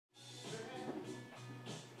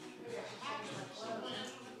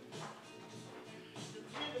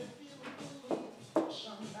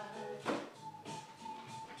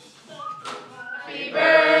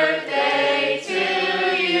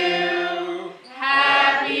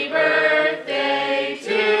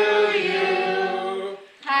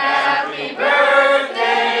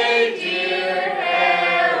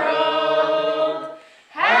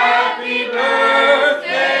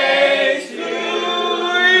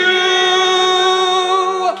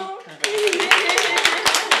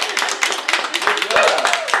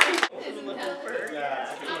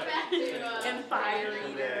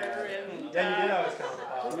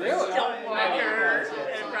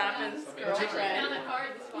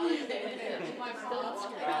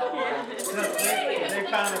They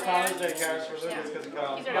found the Father's Day cards for Lucas because it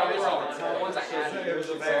cost. It was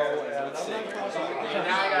a bear.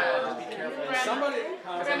 Now I gotta just be careful. Somebody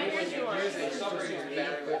commented using somebody's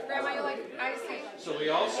battery. Grandma, you like ice cream? So we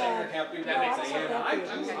all sang her happy birthday, and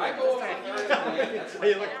I go over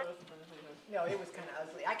to No, it was kind of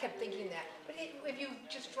ugly. I kept thinking that. But if you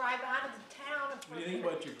just drive out of the town. What do you think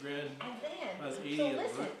about your grandma's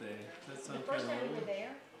 80th birthday? That The sounds first kind time of we were old.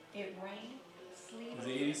 there, it rained, sleet. Does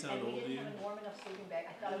 80 sound and we old to didn't you? have a warm enough sleeping bag.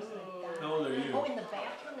 I thought I was going to die. How old are you? Oh, in the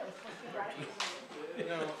bathroom that was supposed to be right.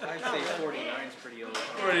 No, I'd say 49 is pretty old.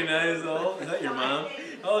 49 is old? Is that your mom?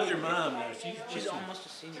 How old is your mom now? She's almost a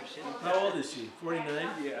senior citizen. How old is she? 49?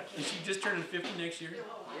 Yeah. Is she just turning 50 next year?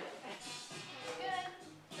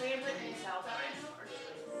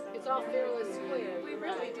 It's all fearless square. We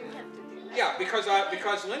really do have to do that. Yeah,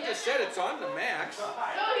 because Linda said it's on the max. I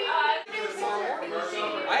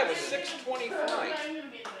have a 6:20 flight.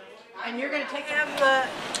 And you're going to take the...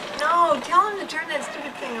 No, tell him to turn that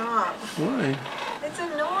stupid thing off. Why? It's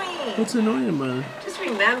annoying. What's annoying about it? Just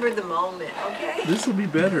remember the moment, okay? This will be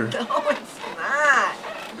better. No, it's not.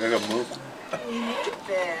 I gotta move. I hate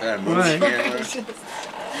that. I gotta move Why? the camera.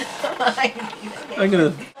 I'm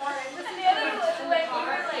gonna...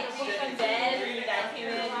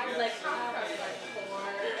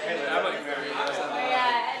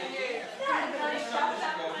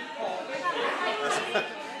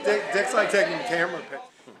 Dick's like taking camera pictures.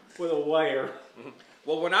 With a wire.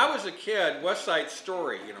 Well, when I was a kid, West Side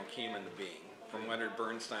Story, came into being from Leonard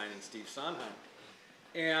Bernstein and Steve Sondheim.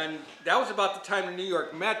 And that was about the time the New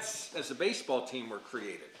York Mets as a baseball team were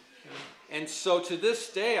created. And so to this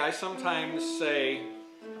day, I sometimes say,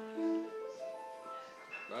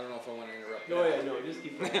 I don't know if I want to interrupt. No, yeah, no, just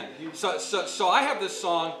keep going. So I have this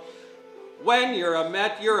song, when you're a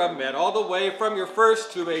Met, all the way from your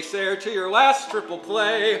first two base there to your last triple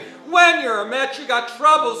play. When you're a Met, you got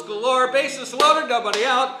troubles galore, bases loaded, nobody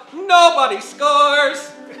out, nobody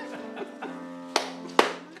scores.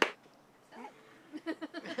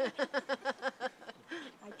 I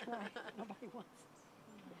try. Nobody wants.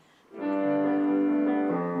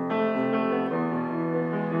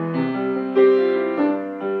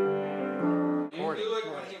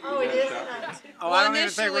 Oh, it is? Oh, I don't even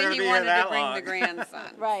think we're going to be here that long. The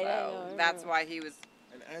grandson. Right, I So know. that's why he was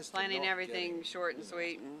planning everything short and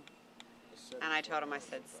sweet. And I told him, I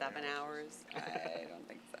said 7 hours. I don't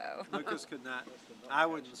think so. Lucas could not. I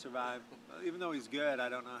wouldn't survive. Even though he's good, I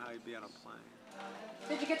don't know how he'd be on a plane.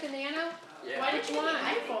 Did you get the Nano? Yeah. Why did you want an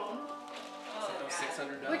iPhone?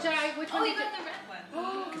 $600. Which one did you the red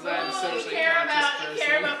one. Because I'm a socially conscious person. You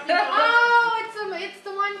care about people. Oh, it's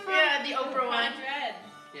the one from... Yeah, the Oprah one.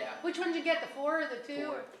 Yeah. Which one did you get, the 4 or the 2?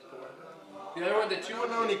 Four. The other one, the 2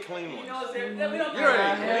 one, only clean ones. You already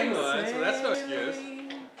clean one, so that's no excuse.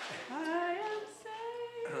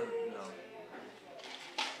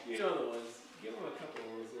 You know the ones. Give them a couple of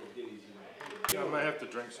those little ditties. Yeah, I might have to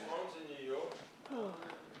drink some. Oh.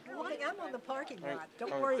 I'm on the parking lot.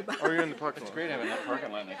 Don't worry about it. Oh, you're in the parking lot. It's great having that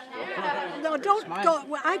parking lot next door. No, don't go.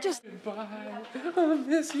 Well, I just... Bye. I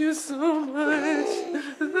miss you so much.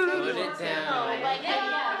 Put it down.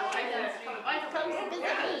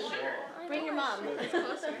 Bring your mom.